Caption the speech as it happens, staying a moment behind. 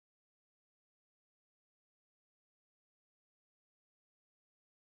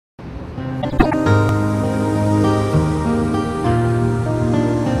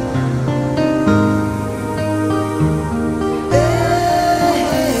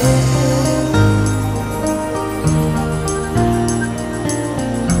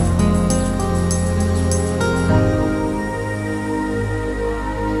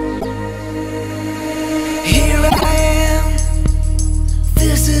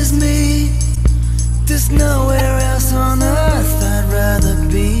is me. There's nowhere else on earth I'd rather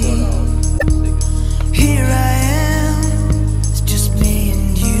be. Here I am, it's just me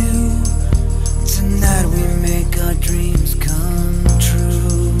and you. Tonight we make our dreams come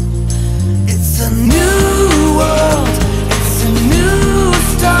true. It's a new world, it's a new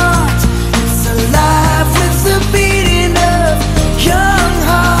start. It's alive with the beating of young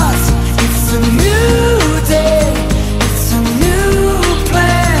hearts. It's a new day, it's a new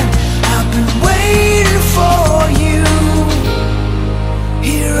plan. I've been waiting for you.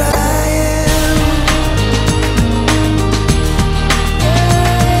 Here I am.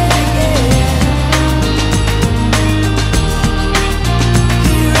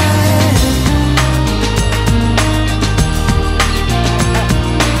 Here I am.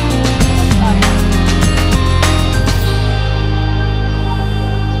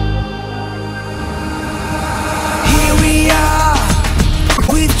 Here we are,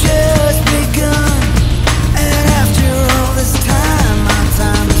 we've just begun. And after all this time, our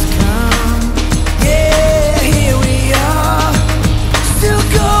time has come. Yeah, here we are, still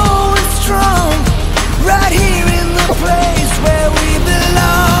going strong. Right here in the place where we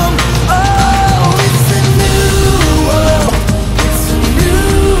belong. Oh, it's a new world, it's a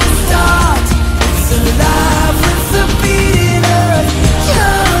new start. It's alive with the beating of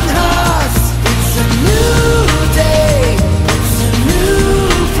young hearts. It's a new day, it's a new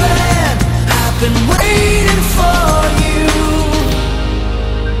plan. I've been waiting for you.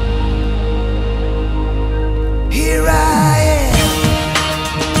 Here I am.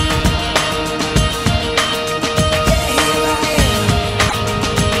 Yeah, here I am.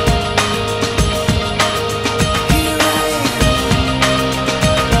 Here I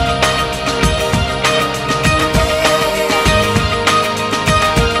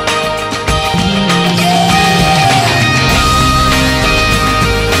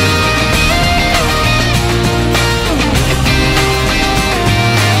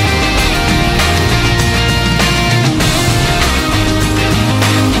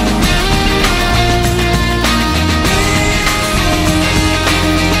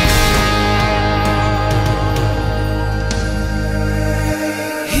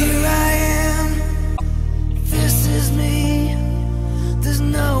Here I am, this is me. There's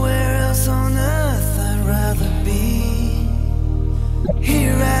nowhere else on earth I'd rather be.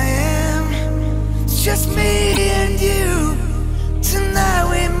 Here I am, it's just me and you. Tonight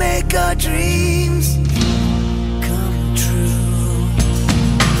we make our dreams come true.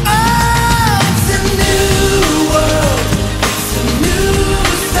 Oh, it's a new world, it's a new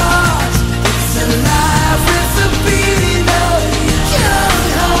start. It's alive with the beating of young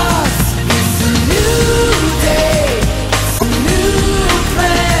hearts. It's a new day, it's a new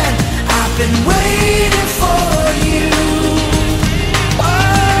plan. I've been waiting for you.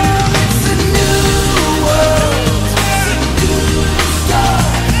 Oh, it's a new world, it's a new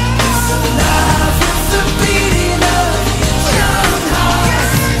start. It's alive with the beating of young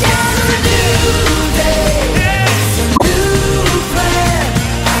hearts. It's a new day, it's a new plan.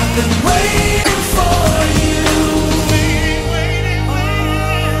 I've been waiting for you.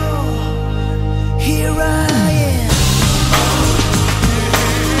 Here I am.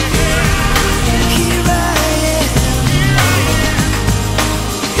 Here I am.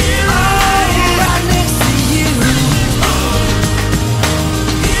 Oh, right next to you.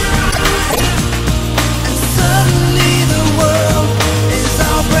 And suddenly the world is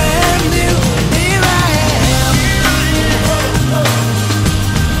all brand new. Here I am.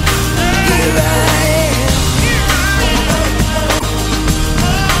 Here I am.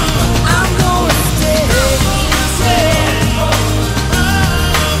 I'm gonna stay.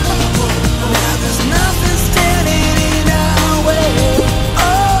 Now there's nothing standing in our way.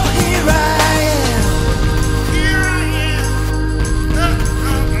 Oh, here I am. Here I am.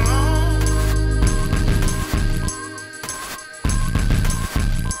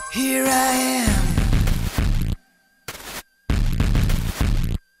 Here I am.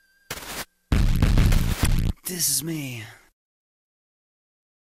 This is me.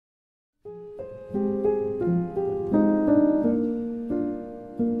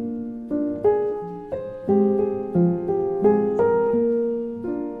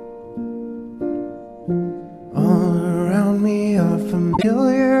 All around me are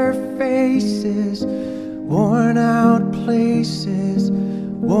familiar faces, worn out places,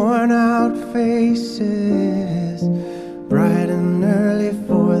 worn out faces, bright and early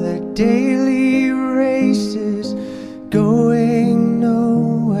for their daily races, going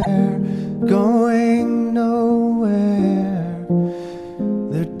nowhere, going nowhere.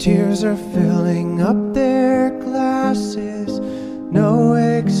 Their tears are filling up their glasses, no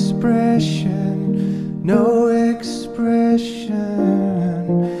way expression, no expression.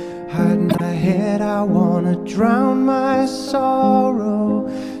 Hide my head, I wanna drown my sorrow.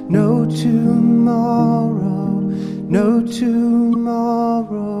 No tomorrow, no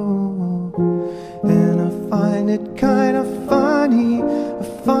tomorrow. And I find it kind of funny, I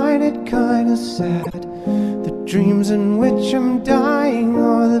find it kind of sad. The dreams in which I'm dying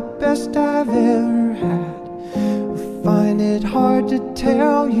are the best I've ever had. I find it hard to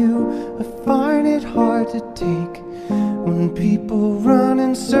tell you, I find it hard to take. When people run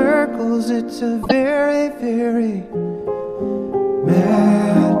in circles, it's a very, very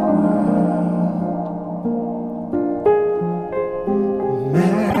mad world.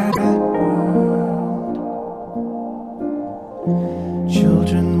 Mad world.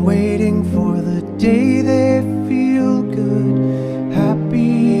 Children waiting for the day they feel good.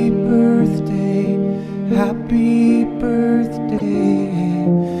 Happy birthday, happy birthday.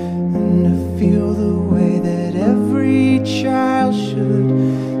 And to feel the way that every child should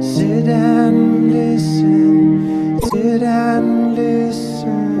sit and listen, sit and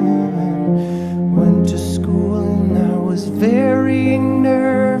listen. Went to school and I was very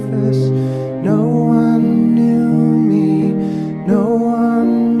nervous. No one knew me, no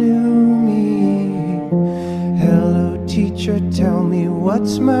one knew me. Hello teacher, tell me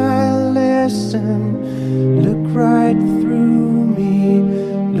what's my lesson. Look right through me,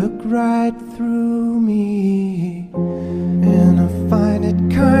 look right through me. And I find it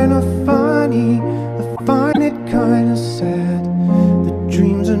kind of funny, I find it kind of sad. The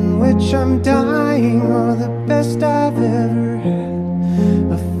dreams in which I'm dying are the best I've ever had.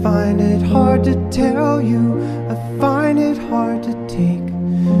 I find it hard to tell you, I find it hard to take.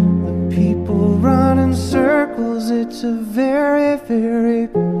 The people run in circles, it's a very, very